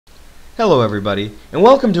Hello everybody, and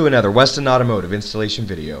welcome to another Westin Automotive installation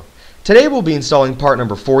video. Today we'll be installing part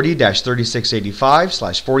number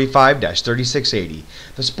 40-3685/45-3680,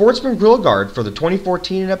 the Sportsman Grille Guard for the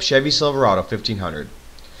 2014 and up Chevy Silverado 1500.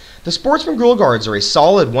 The Sportsman Grille Guards are a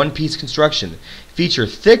solid one-piece construction, feature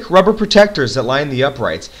thick rubber protectors that line the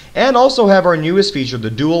uprights, and also have our newest feature, the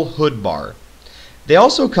dual hood bar. They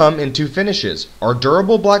also come in two finishes, our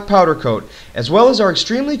durable black powder coat, as well as our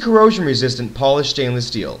extremely corrosion resistant polished stainless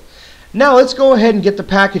steel. Now let's go ahead and get the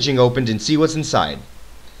packaging opened and see what's inside.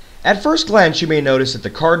 At first glance you may notice that the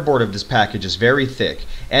cardboard of this package is very thick,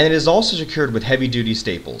 and it is also secured with heavy-duty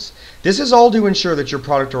staples. This is all to ensure that your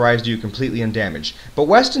product arrives to you completely undamaged, but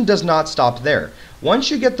Westin does not stop there.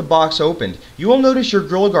 Once you get the box opened, you will notice your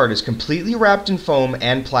grille guard is completely wrapped in foam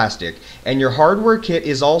and plastic, and your hardware kit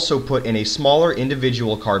is also put in a smaller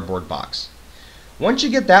individual cardboard box. Once you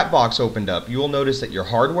get that box opened up, you will notice that your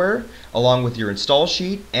hardware, along with your install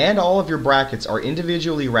sheet, and all of your brackets are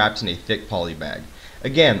individually wrapped in a thick poly bag.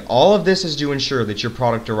 Again, all of this is to ensure that your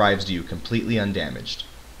product arrives to you completely undamaged.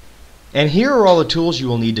 And here are all the tools you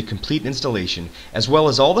will need to complete installation, as well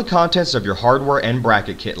as all the contents of your hardware and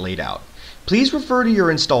bracket kit laid out. Please refer to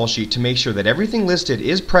your install sheet to make sure that everything listed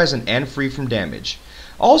is present and free from damage.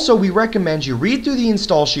 Also, we recommend you read through the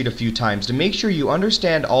install sheet a few times to make sure you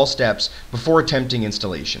understand all steps before attempting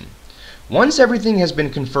installation. Once everything has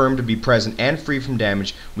been confirmed to be present and free from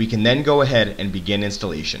damage, we can then go ahead and begin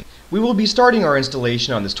installation. We will be starting our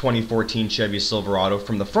installation on this 2014 Chevy Silverado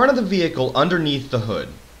from the front of the vehicle underneath the hood.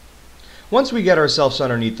 Once we get ourselves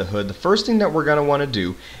underneath the hood, the first thing that we're going to want to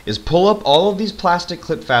do is pull up all of these plastic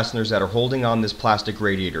clip fasteners that are holding on this plastic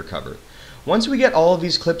radiator cover. Once we get all of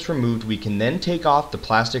these clips removed, we can then take off the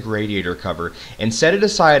plastic radiator cover and set it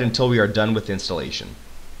aside until we are done with installation.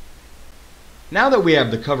 Now that we have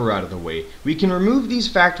the cover out of the way, we can remove these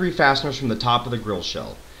factory fasteners from the top of the grille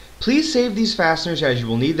shell. Please save these fasteners as you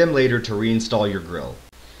will need them later to reinstall your grille.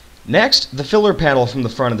 Next, the filler panel from the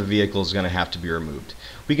front of the vehicle is going to have to be removed.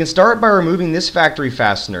 We can start by removing this factory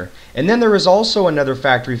fastener, and then there is also another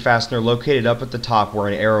factory fastener located up at the top where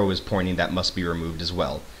an arrow is pointing that must be removed as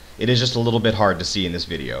well. It is just a little bit hard to see in this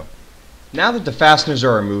video. Now that the fasteners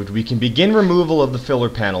are removed, we can begin removal of the filler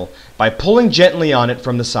panel by pulling gently on it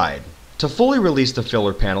from the side. To fully release the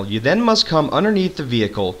filler panel, you then must come underneath the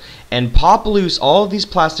vehicle and pop loose all of these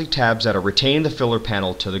plastic tabs that are retaining the filler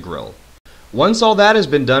panel to the grille. Once all that has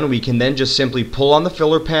been done, we can then just simply pull on the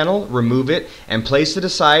filler panel, remove it, and place it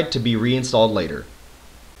aside to be reinstalled later.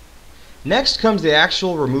 Next comes the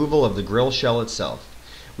actual removal of the grille shell itself.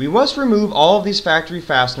 We must remove all of these factory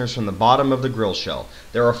fasteners from the bottom of the grille shell.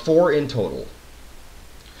 There are 4 in total.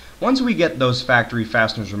 Once we get those factory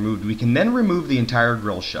fasteners removed, we can then remove the entire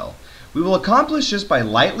grille shell. We will accomplish this by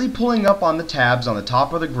lightly pulling up on the tabs on the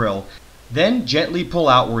top of the grille, then gently pull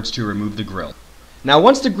outwards to remove the grille. Now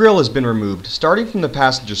once the grille has been removed, starting from the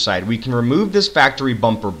passenger side, we can remove this factory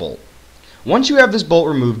bumper bolt. Once you have this bolt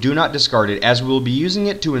removed, do not discard it, as we will be using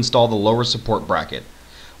it to install the lower support bracket.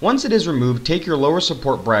 Once it is removed, take your lower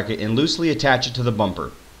support bracket and loosely attach it to the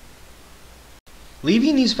bumper.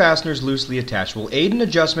 Leaving these fasteners loosely attached will aid in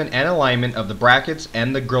adjustment and alignment of the brackets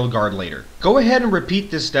and the grille guard later. Go ahead and repeat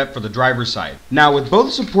this step for the driver's side. Now with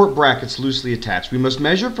both support brackets loosely attached, we must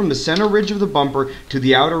measure from the center ridge of the bumper to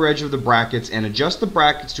the outer edge of the brackets and adjust the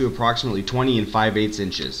brackets to approximately 20 5/8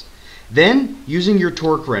 inches. Then, using your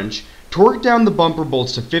torque wrench, torque down the bumper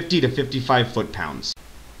bolts to 50 to 55 foot-pounds.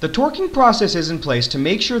 The torquing process is in place to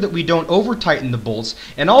make sure that we don't over-tighten the bolts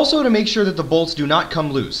and also to make sure that the bolts do not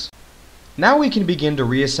come loose. Now we can begin to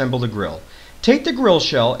reassemble the grille. Take the grille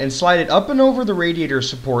shell and slide it up and over the radiator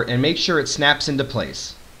support and make sure it snaps into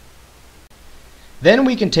place. Then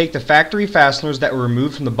we can take the factory fasteners that were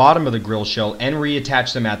removed from the bottom of the grille shell and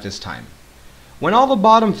reattach them at this time. When all the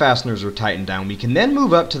bottom fasteners are tightened down, we can then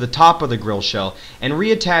move up to the top of the grille shell and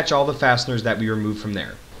reattach all the fasteners that we removed from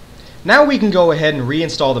there. Now we can go ahead and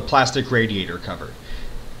reinstall the plastic radiator cover.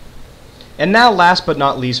 And now, last but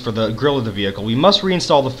not least, for the grille of the vehicle, we must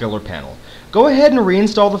reinstall the filler panel. Go ahead and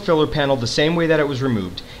reinstall the filler panel the same way that it was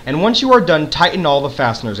removed, and once you are done, tighten all the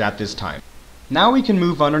fasteners at this time. Now we can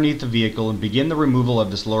move underneath the vehicle and begin the removal of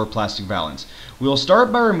this lower plastic valance. We will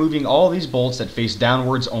start by removing all of these bolts that face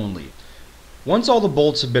downwards only. Once all the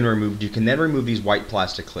bolts have been removed, you can then remove these white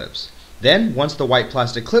plastic clips. Then, once the white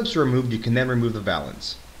plastic clips are removed, you can then remove the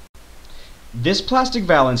valance. This plastic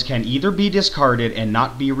valance can either be discarded and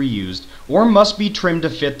not be reused, or must be trimmed to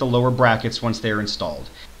fit the lower brackets once they are installed.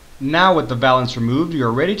 Now with the valance removed, we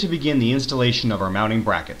are ready to begin the installation of our mounting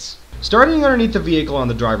brackets. Starting underneath the vehicle on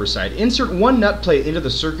the driver's side, insert one nut plate into the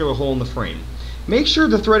circular hole in the frame. Make sure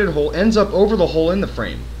the threaded hole ends up over the hole in the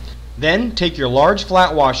frame. Then take your large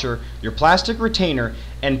flat washer, your plastic retainer,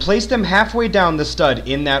 and place them halfway down the stud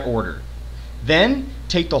in that order. Then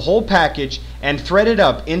take the whole package and thread it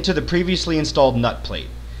up into the previously installed nut plate,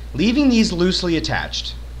 leaving these loosely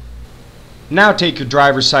attached. Now take your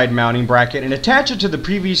driver's side mounting bracket and attach it to the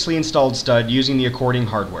previously installed stud using the according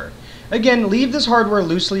hardware. Again, leave this hardware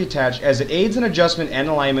loosely attached as it aids in adjustment and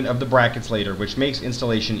alignment of the brackets later, which makes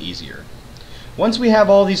installation easier. Once we have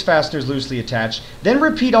all these fasteners loosely attached, then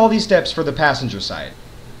repeat all these steps for the passenger side.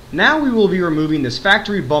 Now we will be removing this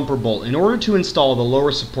factory bumper bolt in order to install the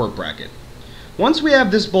lower support bracket. Once we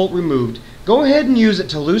have this bolt removed, go ahead and use it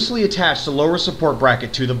to loosely attach the lower support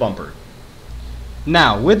bracket to the bumper.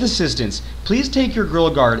 Now, with assistance, please take your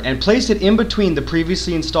grille guard and place it in between the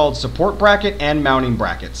previously installed support bracket and mounting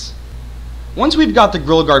brackets. Once we've got the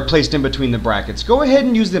grille guard placed in between the brackets, go ahead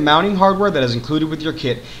and use the mounting hardware that is included with your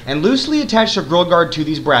kit and loosely attach the grille guard to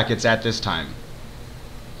these brackets at this time.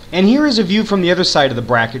 And here is a view from the other side of the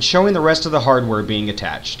bracket showing the rest of the hardware being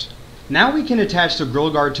attached. Now we can attach the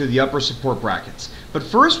grille guard to the upper support brackets, but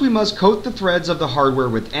first we must coat the threads of the hardware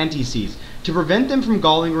with anti-seize to prevent them from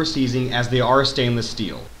galling or seizing as they are stainless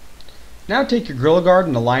steel. Now take your grille guard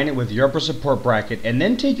and align it with your upper support bracket, and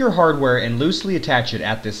then take your hardware and loosely attach it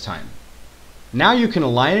at this time. Now you can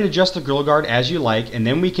align and adjust the grille guard as you like, and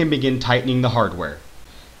then we can begin tightening the hardware.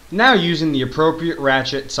 Now, using the appropriate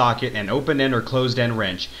ratchet, socket, and open end or closed end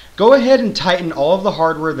wrench, go ahead and tighten all of the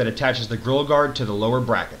hardware that attaches the grille guard to the lower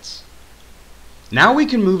brackets. Now we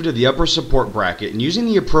can move to the upper support bracket, and using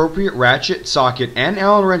the appropriate ratchet, socket, and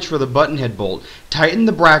Allen wrench for the button head bolt, tighten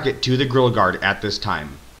the bracket to the grille guard at this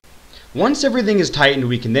time. Once everything is tightened,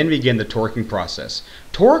 we can then begin the torquing process.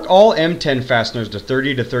 Torque all M10 fasteners to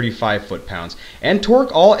 30 to 35 foot-pounds, and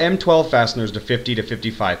torque all M12 fasteners to 50 to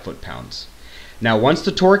 55 foot-pounds. Now, once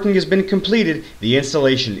the torquing has been completed, the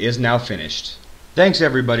installation is now finished. Thanks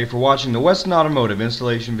everybody for watching the Westin Automotive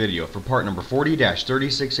installation video for part number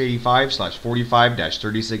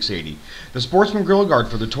 40-3685/45-3680, the Sportsman Grille Guard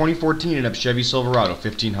for the 2014 and up Chevy Silverado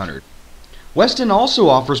 1500. Westin also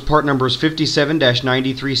offers part numbers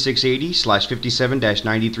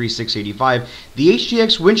 57-93680/57-93685, the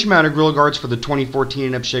HDX winch mounted grille guards for the 2014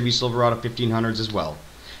 and up Chevy Silverado 1500s as well.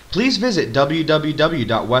 Please visit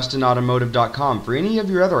www.westinautomotive.com for any of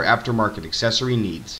your other aftermarket accessory needs.